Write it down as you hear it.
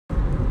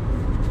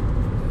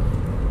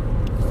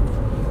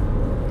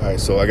right,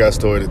 so I got a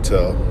story to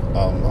tell.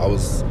 I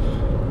was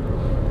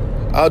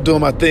out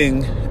doing my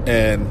thing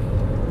and,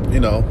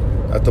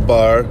 at the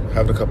bar,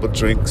 having a couple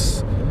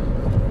drinks,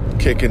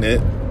 kicking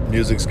it.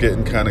 Music's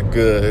getting kind of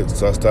good,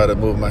 so I started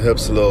moving my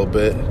hips a little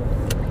bit.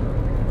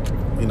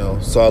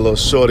 Saw a little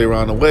shorty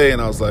around the way,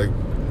 and I was like,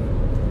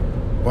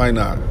 why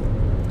not?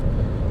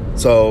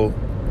 So,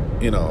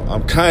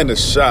 I'm kind of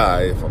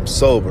shy if I'm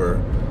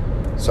sober,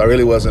 so I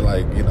really wasn't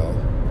like,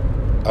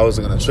 I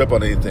wasn't going to trip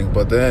on anything,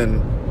 but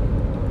then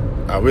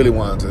I really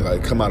wanted to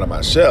like come out of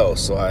my shell,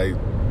 so I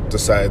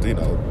decided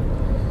to,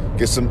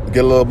 get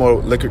a little more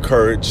liquor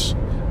courage,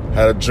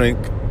 had a drink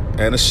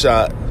and a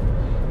shot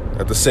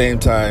at the same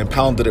time,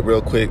 pounded it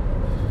real quick.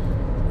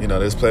 They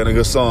was playing a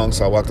good song,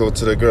 so I walked over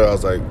to the girl. I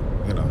was like,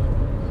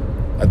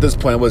 at this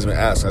point I wasn't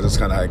even asking, I just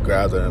kind of like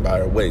grabbed her by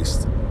her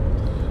waist.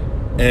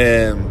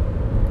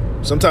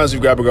 And sometimes you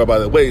grab a girl by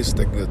the waist,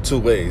 they can go two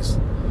ways.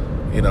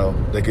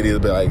 They could either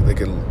be like, they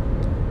could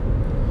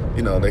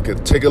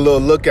take a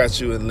little look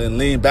at you and then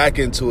lean back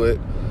into it,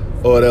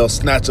 or they'll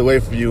snatch away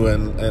from you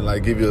and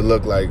like give you a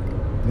look like,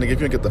 nigga,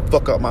 if you don't get the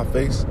fuck out my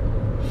face.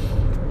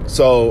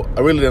 So I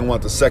really didn't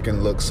want the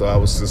second look, so I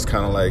was just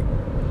kind of like,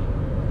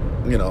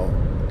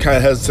 kind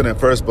of hesitant at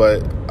first,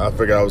 but I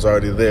figured I was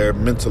already there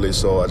mentally,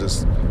 so I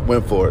just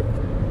went for it.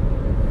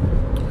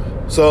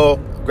 So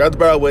grabbed the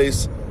bar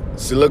waist,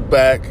 she looked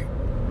back,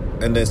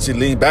 and then she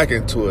leaned back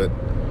into it,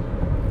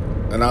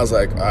 and I was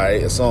like, all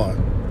right, it's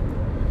on.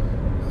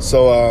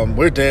 So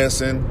we're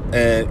dancing,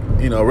 and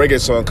a reggae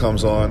song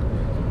comes on.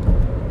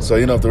 So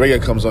if the reggae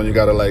comes on, you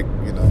gotta like,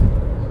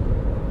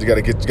 you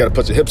gotta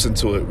put your hips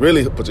into it.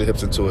 Really put your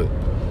hips into it.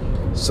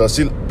 So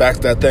she backs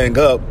that thing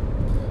up,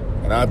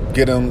 and I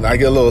get a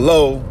little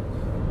low,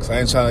 cause I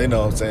ain't trying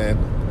to,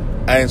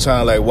 I ain't trying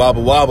to like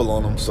wobble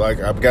on them. So I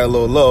got a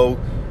little low,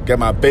 got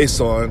my bass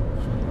on.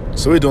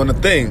 So we're doing the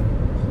thing,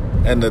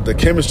 and the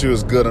chemistry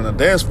was good on the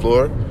dance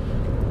floor.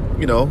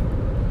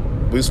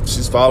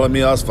 She's following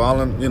me, I was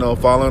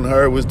following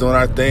her. We was doing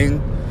our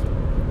thing,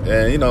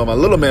 and my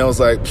little man was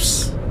like,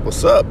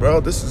 "What's up,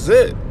 bro? This is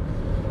it."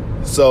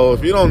 So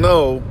if you don't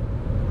know,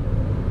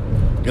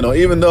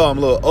 even though I'm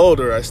a little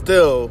older, I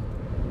still,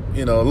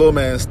 little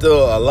man's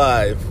still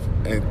alive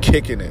and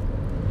kicking it.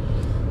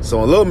 So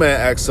when little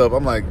man acts up,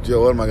 I'm like,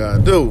 yo, what am I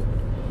gonna do?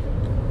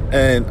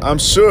 And I'm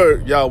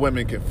sure y'all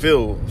women can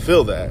feel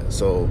that.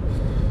 So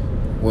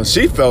when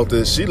she felt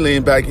it, she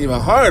leaned back even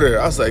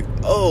harder. I was like,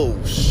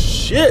 oh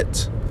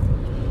shit.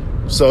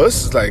 So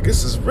this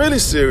is really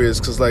serious,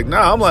 because like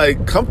now I'm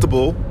like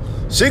comfortable,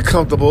 she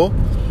comfortable.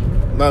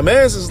 My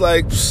man's is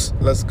like,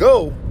 let's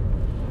go.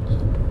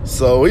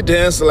 So we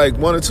danced like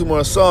one or two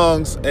more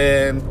songs,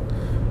 and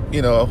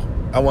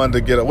I wanted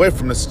to get away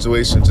from the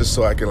situation just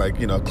so I can like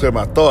clear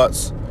my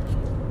thoughts.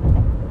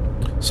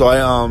 So I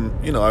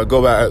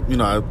go back,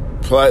 I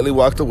politely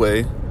walked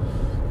away,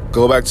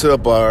 go back to the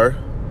bar,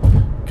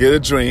 get a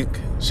drink.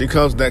 She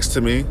comes next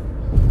to me,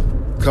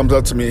 comes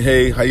up to me,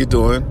 hey, how you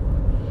doing?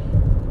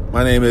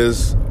 My name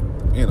is,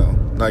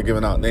 not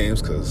giving out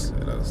names because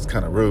it's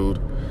kind of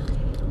rude.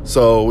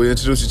 So we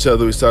introduced each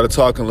other. We started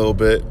talking a little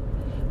bit.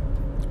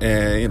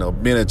 And,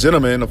 being a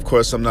gentleman, of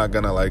course, I'm not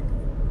going to, like,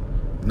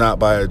 not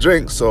buy a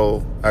drink.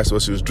 So I asked her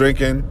what she was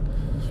drinking.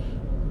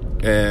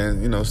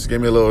 And, she gave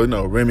me a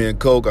little, Remy and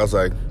Coke. I was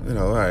like,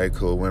 all right,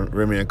 cool,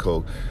 Remy and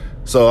Coke.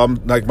 So I'm,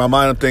 like, my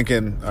mind, I'm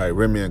thinking, all right,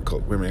 Remy and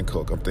Coke.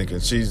 I'm thinking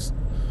she's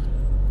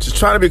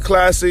trying to be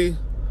classy,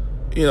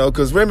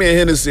 because Remy and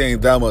Hennessy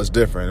ain't that much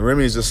different.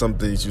 Remy is just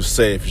something that you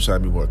say if you're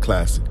trying to be more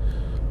classy.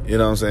 You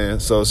know what I'm saying?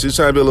 So she's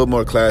trying to be a little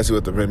more classy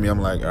with the Remy.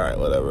 I'm like, all right,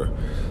 whatever.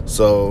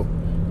 So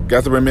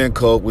got the Remy and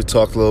Coke. We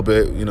talked a little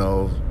bit,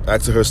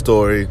 asked her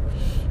story.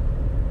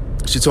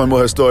 She told me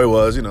what her story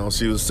was.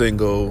 She was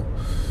single,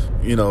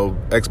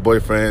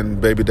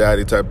 ex-boyfriend, baby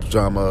daddy type of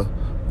drama,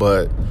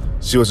 but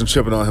she wasn't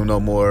tripping on him no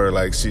more.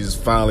 Like, she's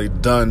finally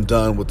done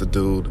with the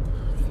dude.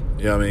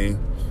 You know what I mean?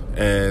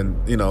 And,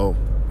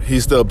 he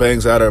still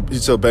bangs out her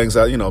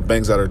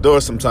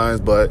door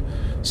sometimes, but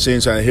she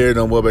ain't trying to hear it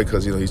no more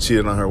because, he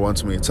cheated on her one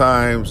too many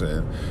times,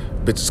 and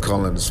bitches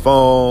calling his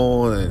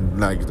phone and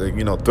like,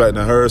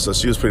 threatening her. So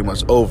she was pretty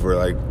much over.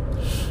 Like,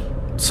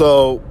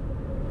 so,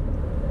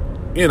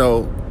 I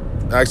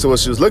asked her what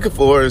she was looking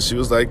for, and she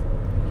was like,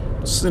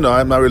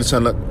 I'm not really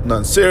trying to look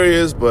nothing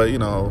serious, but,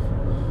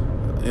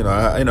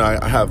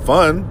 I have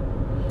fun.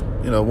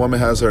 Woman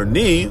has her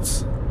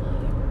needs.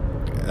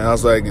 And I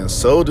was like, and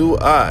so do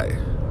I.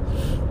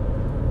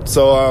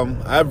 So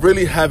I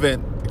really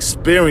haven't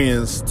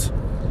experienced,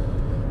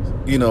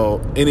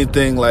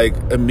 anything like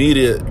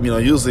immediate.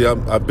 Usually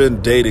I've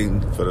been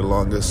dating for the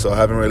longest, so I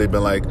haven't really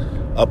been like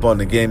up on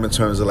the game in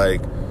terms of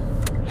like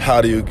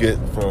how do you get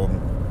from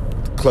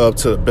the club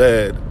to the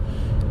bed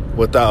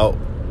without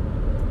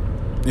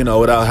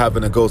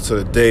having to go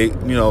to the date,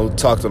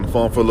 talk on the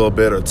phone for a little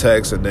bit or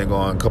text and then go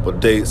on a couple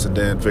of dates and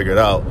then figure it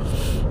out.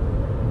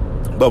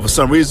 But for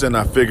some reason,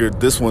 I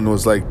figured this one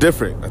was like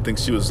different. I think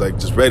she was like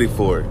just ready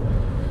for it.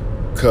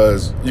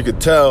 Because you could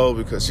tell,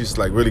 because she's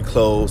like really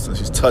close and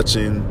she's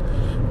touching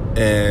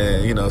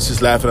And, you know,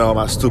 she's laughing at all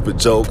my stupid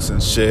jokes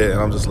and shit. And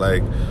I'm just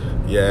like,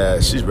 yeah,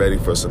 she's ready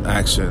for some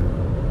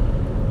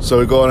action. So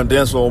we go on and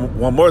dance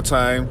one more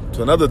time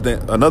to another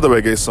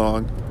reggae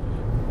song.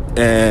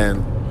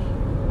 And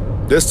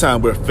this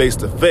time we're face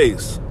to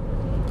face.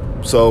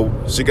 So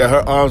she got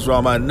her arms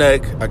around my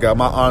neck. I got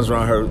my arms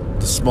around her,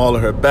 the small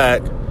of her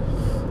back.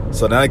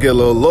 So then I get a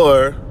little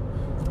lower.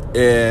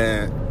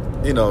 And,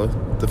 you know,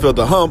 to feel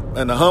the hump.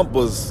 And the hump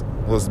was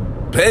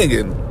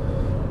banging.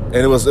 And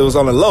it was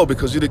on the low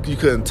because you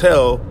couldn't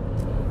tell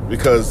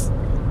because,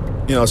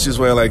 you know, she's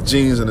wearing like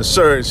jeans and a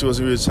shirt and she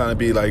wasn't really trying to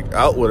be like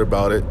outward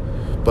about it.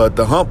 But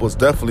the hump was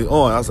definitely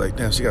on. I was like,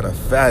 damn, she got a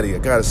fatty. I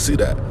got to see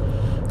that.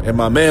 And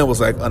my man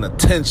was like on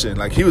attention.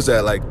 Like he was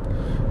at like,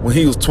 when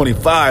he was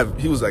 25,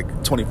 he was like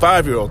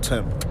 25-year-old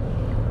Tim.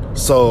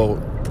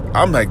 So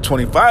I'm like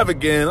 25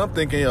 again. I'm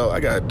thinking, yo, I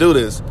got to do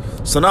this.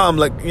 So now I'm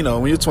like, you know,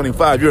 when you're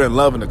 25, you're in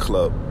love in the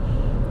club.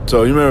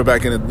 So you remember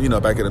back in the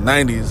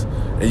 90s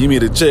and you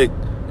meet a chick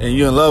and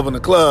you're in love in the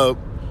club,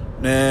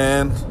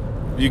 man,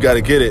 you got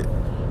to get it.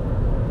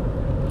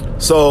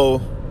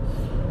 So,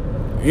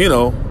 you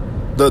know,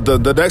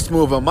 the next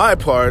move on my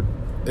part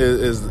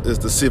is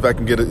to see if I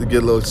can get a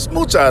little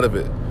smooch out of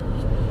it.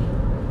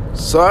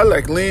 So I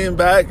like lean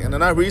back and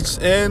then I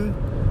reached in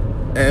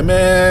and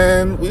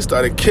man, we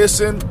started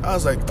kissing. I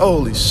was like,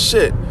 holy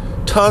shit,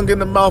 tongue in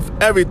the mouth,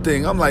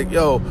 everything. I'm like,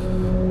 yo,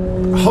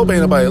 I hope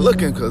ain't nobody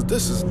looking because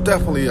this is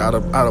definitely out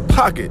of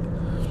pocket.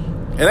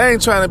 And I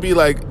ain't trying to be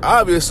like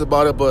obvious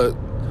about it, but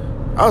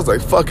I was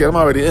like, fuck it, I'm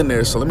already in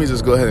there, so let me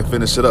just go ahead and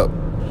finish it up.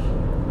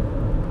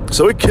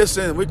 So we're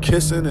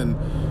kissing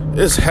and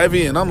it's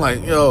heavy and I'm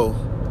like, yo,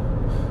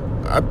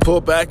 I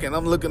pull back and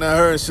I'm looking at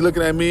her and she's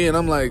looking at me and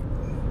I'm like,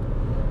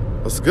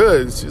 what's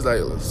good? She's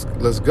like,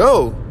 let's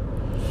go.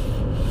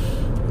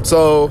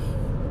 So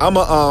I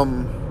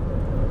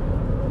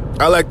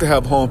like to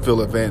have home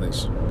field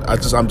advantage.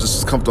 I'm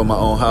just comfortable in my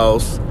own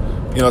house,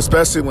 you know,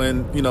 especially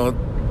when, you know,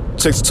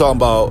 chicks are talking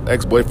about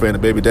ex-boyfriend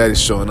and baby daddy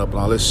showing up and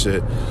all this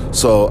shit.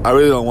 So I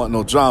really don't want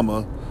no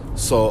drama.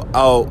 So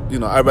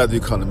I'd rather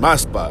you come to my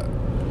spot.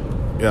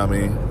 You know what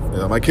I mean? You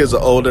know, my kids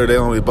are older, they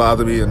don't really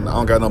bother me, and I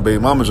don't got no baby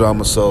mama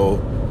drama,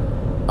 so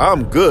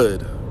I'm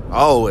good,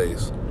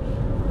 always.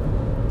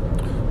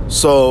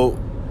 So,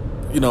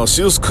 you know,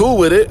 she was cool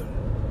with it.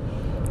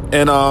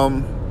 And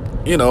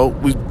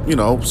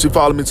she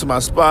followed me to my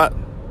spot.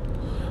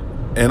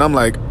 And I'm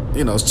like,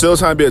 you know, still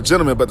trying to be a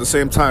gentleman, but at the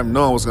same time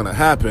knowing what's gonna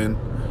happen.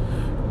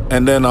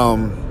 And then,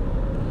 I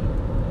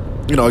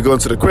go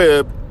into the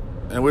crib,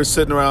 and we're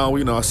sitting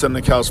around. I sit on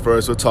the couch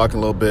first. We're talking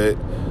a little bit.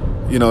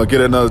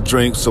 Get another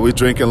drink. So we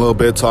drinking a little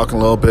bit, talking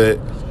a little bit,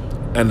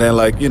 and then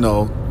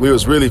we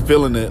was really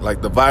feeling it.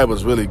 Like the vibe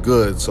was really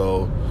good.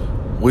 So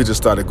we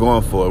just started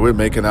going for it. We're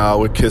making out,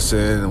 we're kissing,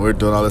 and we're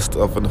doing all this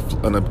stuff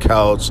on the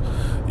couch.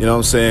 You know what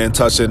I'm saying?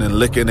 Touching and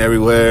licking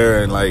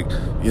everywhere, and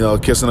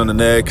kissing on the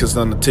neck, kissing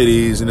on the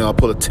titties. I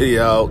pull a titty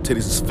out. Titties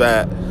is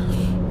fat.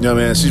 You know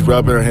what I mean? She's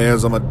rubbing her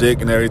hands on my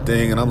dick and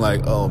everything. And I'm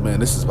like, oh, man,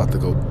 this is about to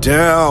go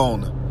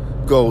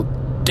down. Go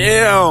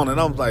down. And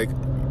I'm like,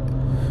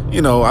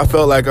 I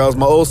felt like I was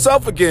my old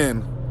self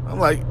again. I'm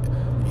like,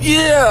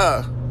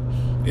 yeah.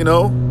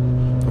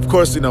 Of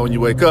course, when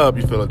you wake up,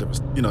 you feel a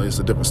different, it's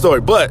a different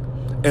story. But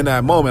in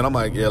that moment, I'm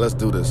like, yeah, let's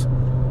do this.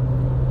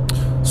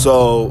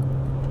 So,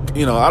 I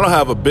don't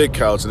have a big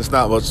couch. And it's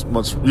not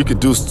much. You can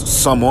do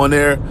some on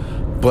there.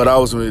 But I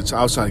was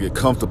trying to get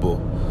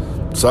comfortable.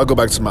 So I go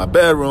back to my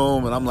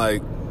bedroom, and I'm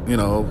like,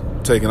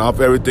 taking off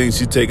everything.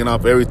 She's taking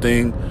off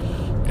everything.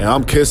 And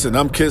I'm kissing.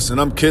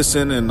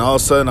 And all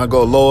of a sudden, I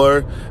go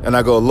lower, and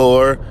I go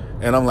lower.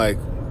 And I'm like,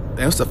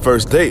 man, it's the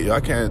first date. I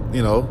can't,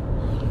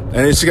 And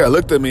then she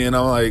looked at me, and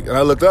I'm like, and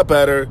I looked up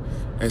at her,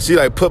 and she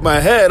put my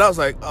head. I was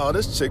like, oh,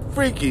 this chick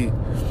freaky.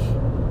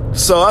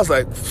 So I was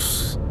like,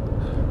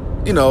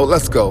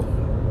 let's go.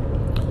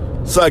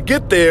 So I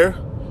get there,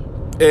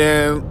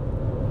 and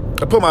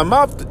I put my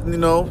mouth,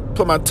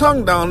 put my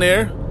tongue down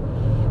there,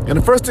 and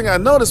the first thing I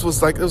noticed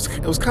was it was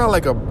kind of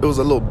like it was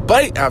a little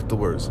bite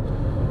afterwards.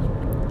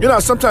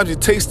 Sometimes you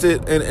taste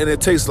it and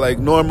it tastes like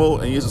normal,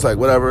 and you're just like,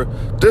 whatever.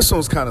 This one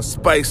was kind of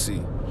spicy,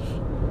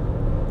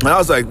 and I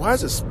was like, why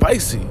is it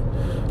spicy?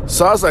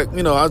 So I was like,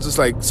 I was just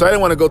like, so I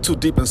didn't want to go too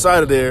deep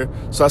inside of there,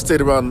 so I stayed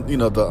around,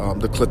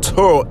 the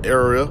clitoral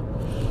area,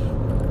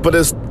 but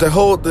it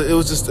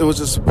was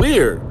just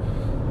weird.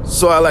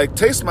 So I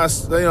taste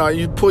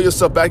you pull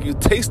yourself back, you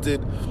taste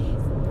it,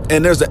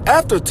 and there's an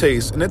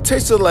aftertaste, and it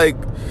tasted like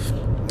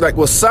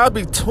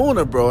wasabi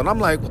tuna, bro. And I'm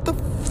like, what the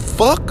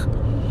fuck?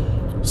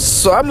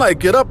 So I'm like,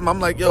 get up, and I'm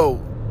like, yo,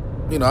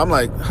 I'm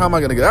like, how am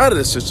I gonna get out of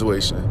this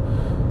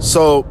situation?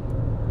 So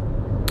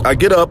I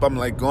get up, I'm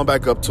like going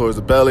back up towards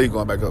the belly,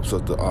 going back up to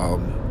the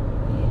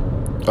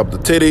up the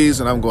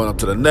titties, and I'm going up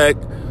to the neck.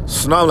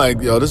 So now I'm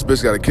like, yo, this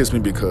bitch gotta kiss me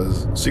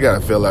because she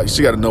gotta feel like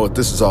she gotta know what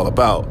this is all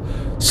about.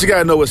 She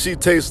gotta know what she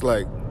tastes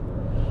like.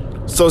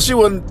 So she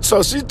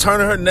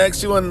turned her neck,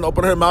 she wouldn't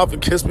open her mouth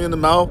and kiss me in the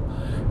mouth.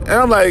 And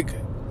I'm like,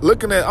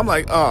 I'm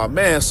like, oh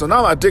man. So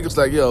now my dick is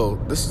like, yo,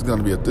 this is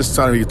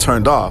time to be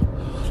turned off.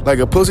 Like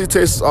a pussy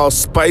tastes all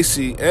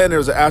spicy and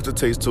there's an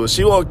aftertaste to it.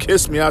 She won't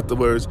kiss me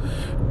afterwards,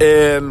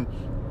 and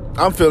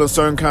I'm feeling a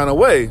certain kind of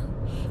way.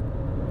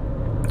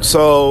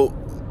 So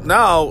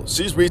now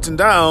she's reaching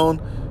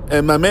down,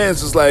 and my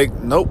man's just like,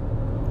 nope.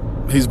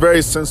 He's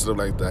very sensitive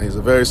like that. He's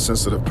a very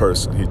sensitive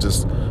person. He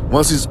just,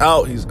 once he's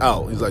out, he's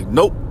out. He's like,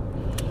 nope.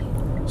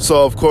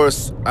 So, of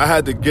course, I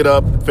had to get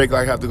up, fake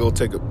like I have to go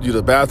use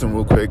the bathroom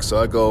real quick. So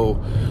I go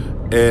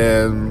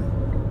and,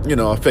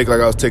 I fake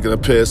like I was taking a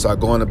piss. So I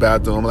go in the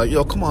bathroom. I'm like,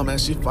 yo, come on, man.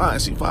 She fine.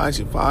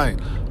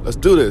 Let's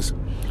do this.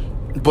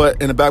 But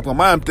in the back of my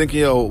mind, I'm thinking,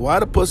 yo, why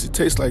the pussy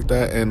taste like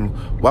that? And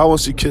why won't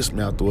she kiss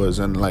me afterwards?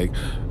 And, like,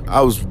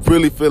 I was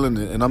really feeling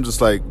it. And I'm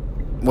just like,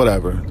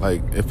 whatever.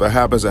 Like, if it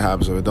happens, it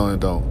happens. If it don't, it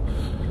don't.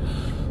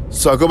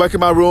 So I go back in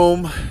my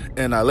room,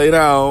 and I lay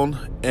down,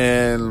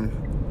 and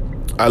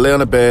I lay on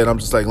the bed. I'm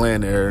just, like,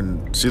 laying there,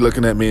 and she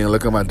looking at me and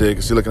looking at my dick,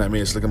 and she looking at me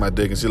and she looking at my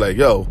dick, and she like,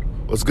 yo,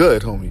 what's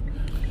good, homie?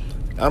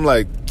 I'm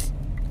like,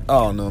 I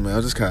don't know, man.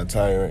 I'm just kind of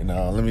tired right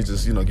now. Let me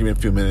just, give me a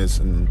few minutes,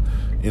 and,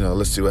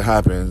 let's see what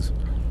happens.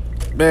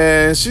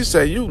 Man, she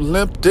said, you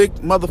limp dick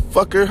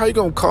motherfucker. How you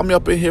gonna call me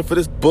up in here for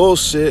this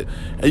bullshit,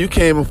 and you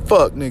can't even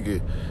fuck,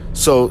 nigga?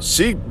 So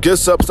she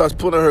gets up, starts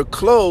putting on her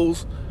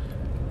clothes,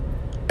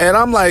 and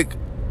I'm like,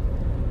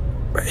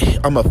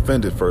 I'm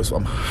offended first.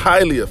 I'm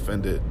highly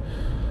offended.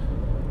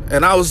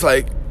 And I was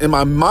like, in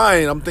my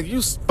mind, I'm thinking,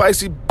 you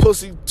spicy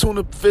pussy,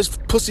 tuna fish,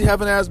 pussy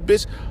having ass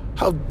bitch.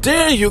 How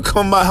dare you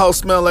come to my house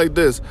smell like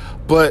this?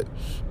 But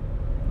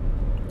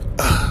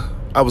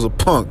I was a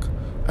punk,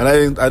 and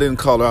I didn't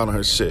call her out on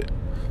her shit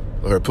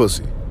or her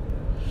pussy.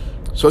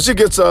 So she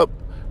gets up,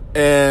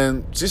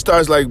 and she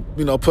starts like,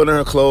 putting on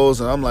her clothes,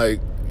 and I'm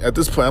like, at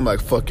this point, I'm like,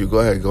 fuck you, go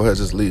ahead,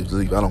 just leave,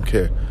 I don't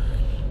care.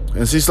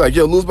 And she's like,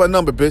 yo, lose my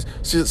number, bitch.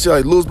 She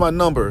like, lose my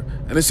number.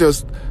 And it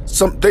says,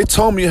 they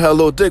told me you had a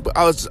little dick, but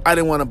I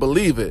didn't want to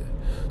believe it.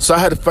 So I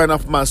had to find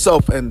out for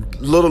myself, and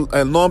lo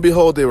and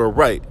behold, they were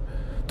right.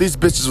 These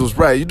bitches was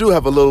right. You do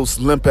have a little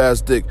limp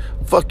ass dick.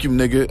 Fuck you,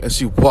 nigga. And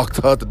she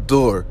walked out the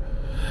door.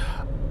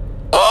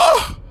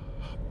 Oh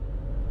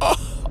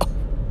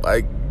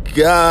my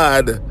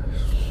God.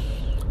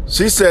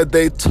 She said,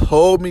 they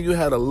told me you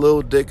had a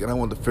little dick, and I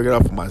wanted to figure it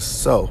out for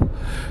myself.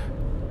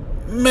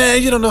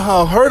 Man, you don't know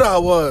how hurt I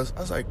was.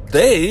 I was like,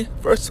 they?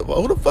 First of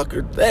all, who the fuck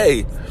are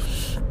they?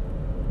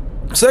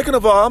 Second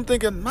of all, I'm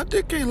thinking, my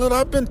dick ain't little.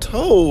 I've been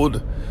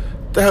told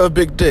to have a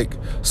big dick.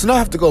 So now I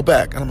have to go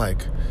back. And I'm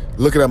like,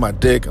 looking at my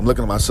dick. I'm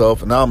looking at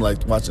myself. And now I'm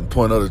like watching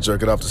Porno to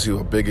jerk it off to see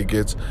how big it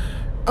gets.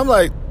 I'm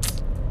like,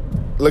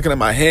 looking at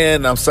my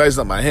hand. I'm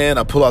sizing up my hand.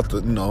 I pull out the,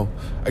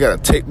 I got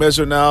a tape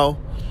measure now.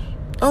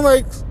 I'm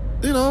like,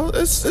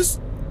 it's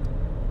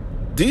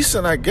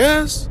decent, I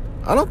guess.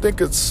 I don't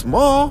think it's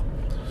small.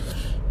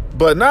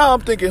 But now I'm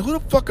thinking, who the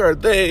fuck are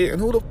they?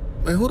 And who the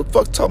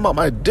fuck talking about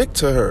my dick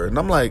to her? And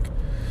I'm like,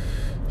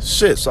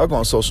 shit. So I go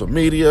on social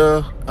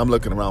media. I'm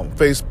looking around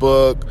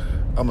Facebook.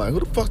 I'm like, who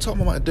the fuck talking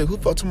about my dick? Who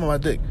the fuck talking about my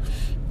dick?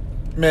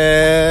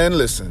 Man,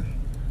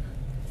 listen.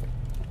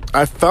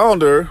 I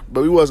found her,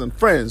 but we wasn't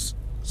friends.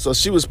 So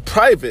she was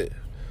private.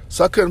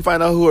 So I couldn't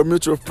find out who her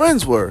mutual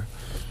friends were.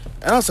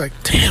 And I was like,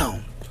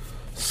 damn.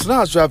 So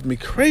now it's driving me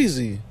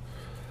crazy.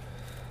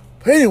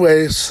 But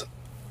anyways,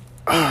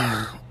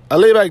 I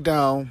lay back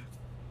down,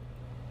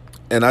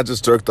 and I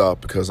just jerked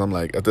off because I'm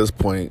like, at this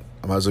point,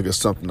 I might as well get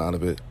something out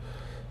of it.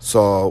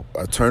 So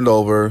I turned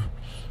over,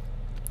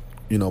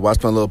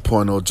 watched my little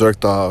porno,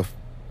 jerked off,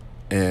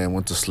 and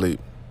went to sleep.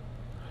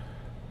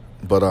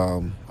 But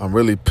I'm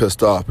really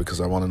pissed off because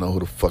I want to know who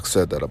the fuck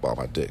said that about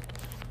my dick.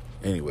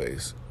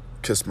 Anyways,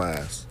 kiss my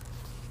ass.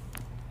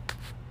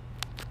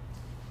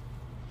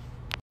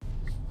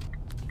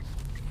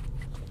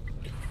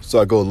 So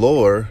I go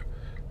lower,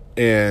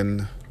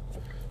 and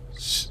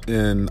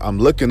I'm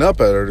looking up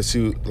at her to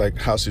see like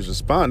how she's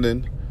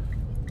responding,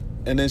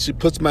 and then she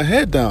puts my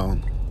head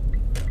down.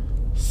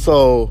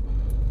 So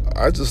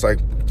I just like,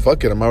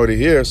 fuck it, I'm already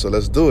here, so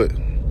let's do it.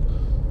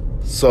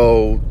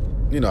 So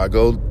I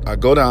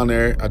go down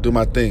there, I do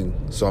my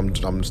thing. So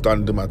I'm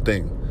starting to do my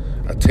thing.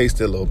 I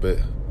taste it a little bit,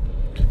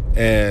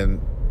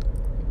 and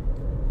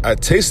I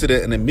tasted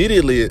it, and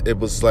immediately it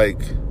was like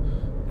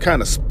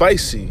kind of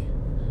spicy.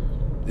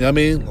 You know what I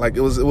mean? Like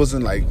it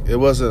wasn't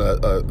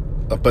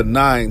a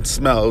benign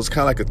smell. It was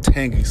kind of like a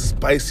tangy,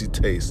 spicy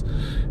taste.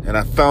 And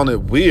I found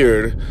it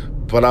weird,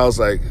 but I was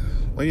like,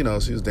 well,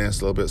 she was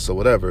dancing a little bit, so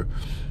whatever.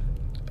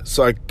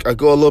 So I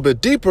go a little bit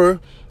deeper.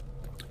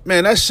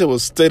 Man, that shit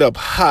was straight up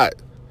hot.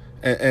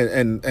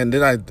 And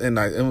then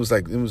it was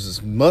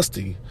just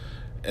musty.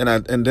 And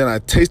then I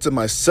tasted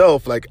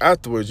myself like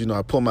afterwards,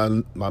 I pulled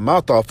my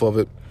mouth off of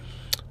it,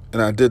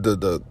 and I did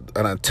and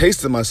I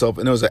tasted myself,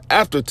 and it was an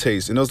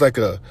aftertaste, and it was like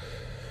a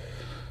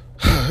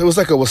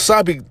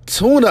wasabi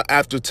tuna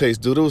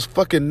aftertaste, dude. It was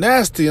fucking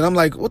nasty. And I'm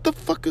like, what the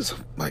fuck is,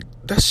 like,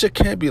 that shit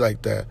can't be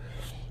like that.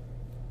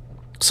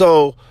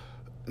 So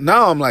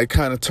now I'm like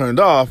kind of turned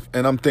off,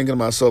 and I'm thinking to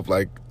myself,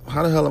 like,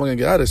 how the hell am I gonna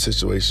get out of this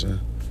situation?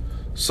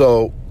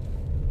 So,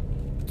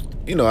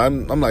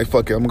 I'm like,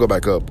 fuck it, I'm gonna go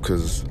back up,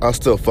 because I'll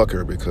still fuck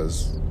her,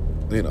 because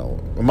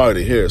I'm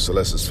already here, so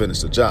let's just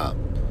finish the job.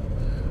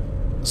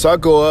 So I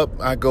go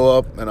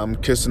up, and I'm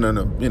kissing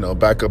her,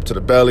 back up to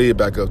the belly,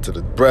 back up to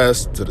the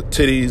breast, to the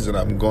titties, and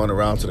I'm going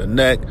around to the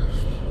neck.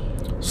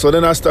 So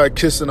then I start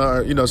kissing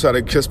her, try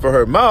to kiss for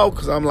her mouth,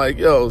 because I'm like,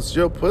 yo, it's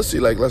your pussy.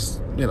 Like,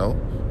 let's, you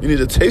need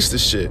to taste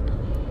this shit.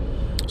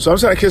 So I'm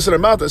trying to kiss her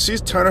in the mouth, and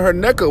she's turning her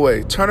neck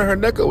away.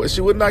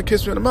 She would not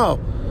kiss me in the mouth.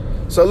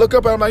 So I look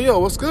up, and I'm like, yo,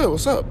 what's good?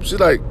 What's up?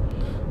 She's like,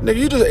 nigga,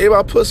 you just ate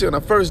my pussy on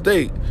the first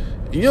date.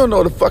 You don't know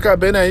where the fuck I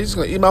been at. You just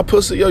gonna eat my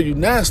pussy? Yo, you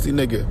nasty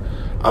nigga.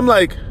 I'm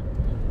like,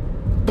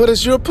 but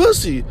it's your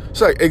pussy.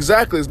 She's like,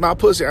 exactly, it's my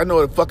pussy. I know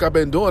what the fuck I've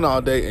been doing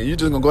all day, and you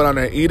just gonna go down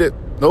there and eat it?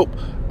 Nope,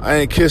 I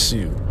ain't kissing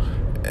you.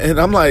 And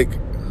I'm like,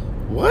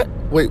 what?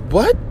 Wait,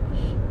 what?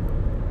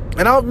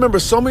 And I remember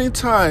so many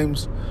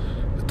times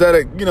that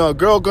a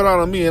girl go down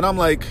on me, and I'm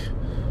like,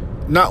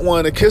 not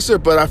wanting to kiss her,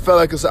 but I felt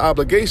like it's an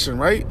obligation,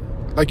 right?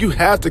 Like, you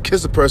have to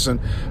kiss a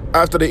person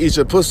after they eat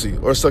your pussy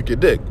or suck your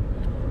dick.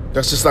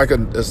 That's just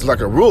it's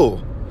like a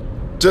rule.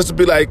 Just to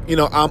be like,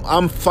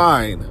 I'm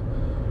fine.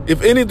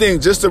 If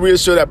anything, just to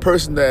reassure that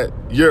person that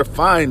you're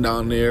fine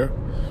down there.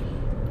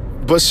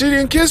 But she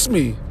didn't kiss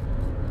me.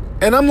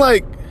 And I'm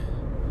like,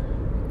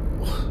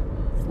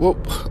 well,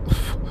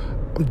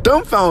 I'm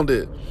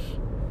dumbfounded.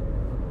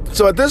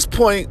 So at this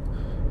point,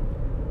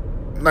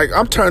 like,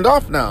 I'm turned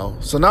off now.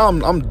 So now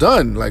I'm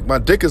done. Like, my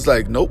dick is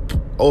like, nope,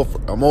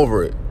 I'm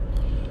over it.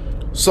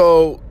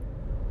 So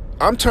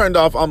I'm turned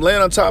off. I'm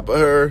laying on top of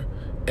her,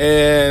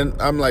 and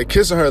I'm like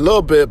kissing her a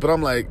little bit, but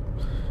I'm like,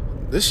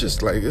 this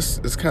just like,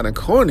 it's kind of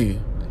corny.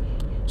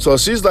 So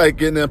she's like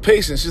getting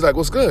impatient. She's like,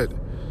 what's good?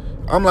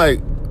 I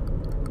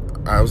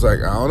was like,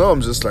 I don't know.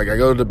 I'm just like, I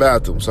go to the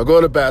bathroom. So I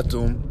go to the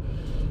bathroom,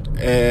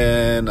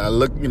 and I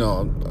look,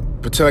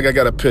 pretend like I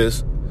got to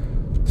piss.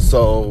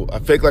 So I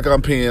fake like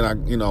I'm peeing.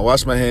 I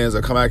wash my hands.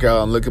 I come back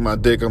out and look at my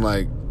dick. I'm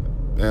like,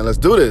 man, let's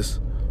do this.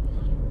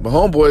 My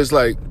homeboy's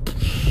like,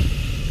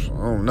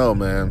 I don't know,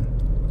 man.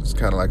 It's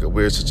kind of like a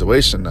weird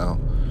situation now.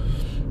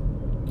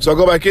 So I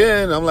go back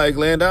in. I'm like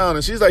laying down,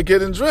 and she's like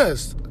getting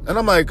dressed. And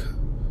I'm like,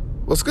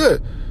 what's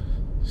good?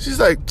 She's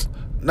like,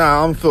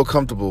 nah, I don't feel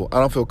comfortable.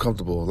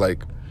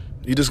 Like,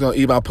 you just gonna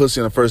eat my pussy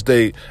on the first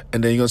date,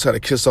 and then you're gonna try to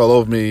kiss all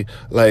over me,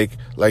 like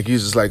you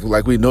just like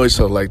we know each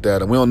other like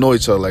that, and we don't know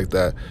each other like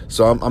that.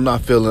 So I'm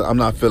not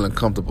feeling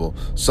comfortable.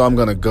 So I'm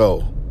gonna go.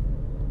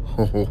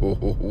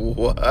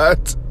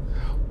 What?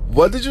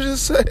 What did you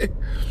just say?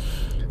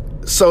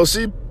 So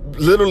she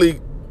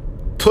literally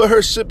put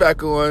her shit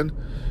back on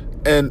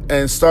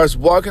and starts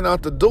walking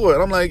out the door,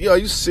 and I'm like, yo, are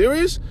you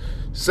serious?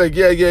 She's like,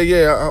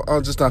 yeah,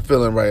 I'm just not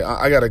feeling right.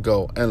 I gotta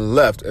go. And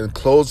left and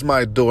closed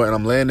my door, and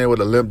I'm laying there with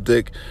a limp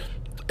dick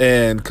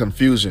and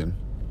confusion.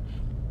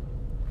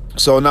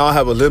 So now I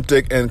have a limp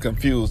dick and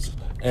confused,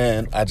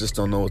 and I just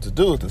don't know what to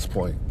do at this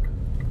point.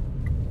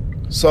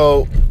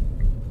 So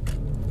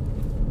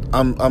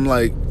I'm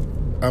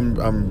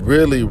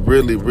really,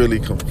 really, really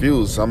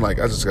confused. I'm like,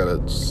 I just gotta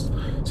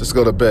just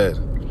go to bed.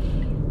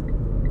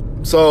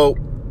 So,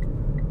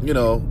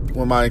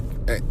 when my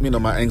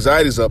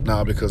anxiety's up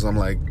now, because I'm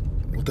like,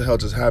 what the hell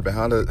just happened?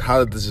 How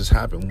did this just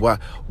happen?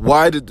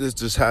 Why did this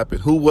just happen?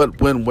 Who, what,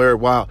 when, where,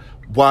 why,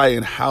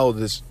 and how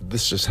this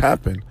just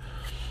happened?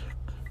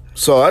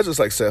 So I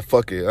just said,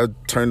 fuck it. I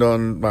turned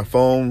on my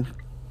phone,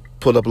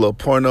 pulled up a little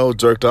porno,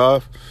 jerked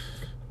off,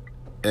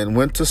 and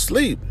went to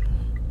sleep.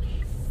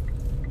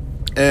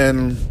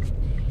 And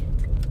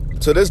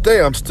to this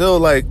day, I'm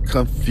still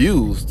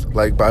confused,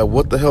 by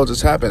what the hell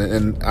just happened.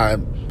 And I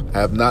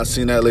have not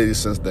seen that lady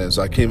since then.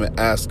 So I came and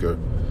asked her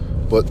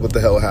what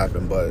the hell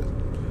happened. But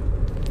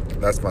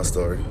that's my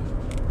story.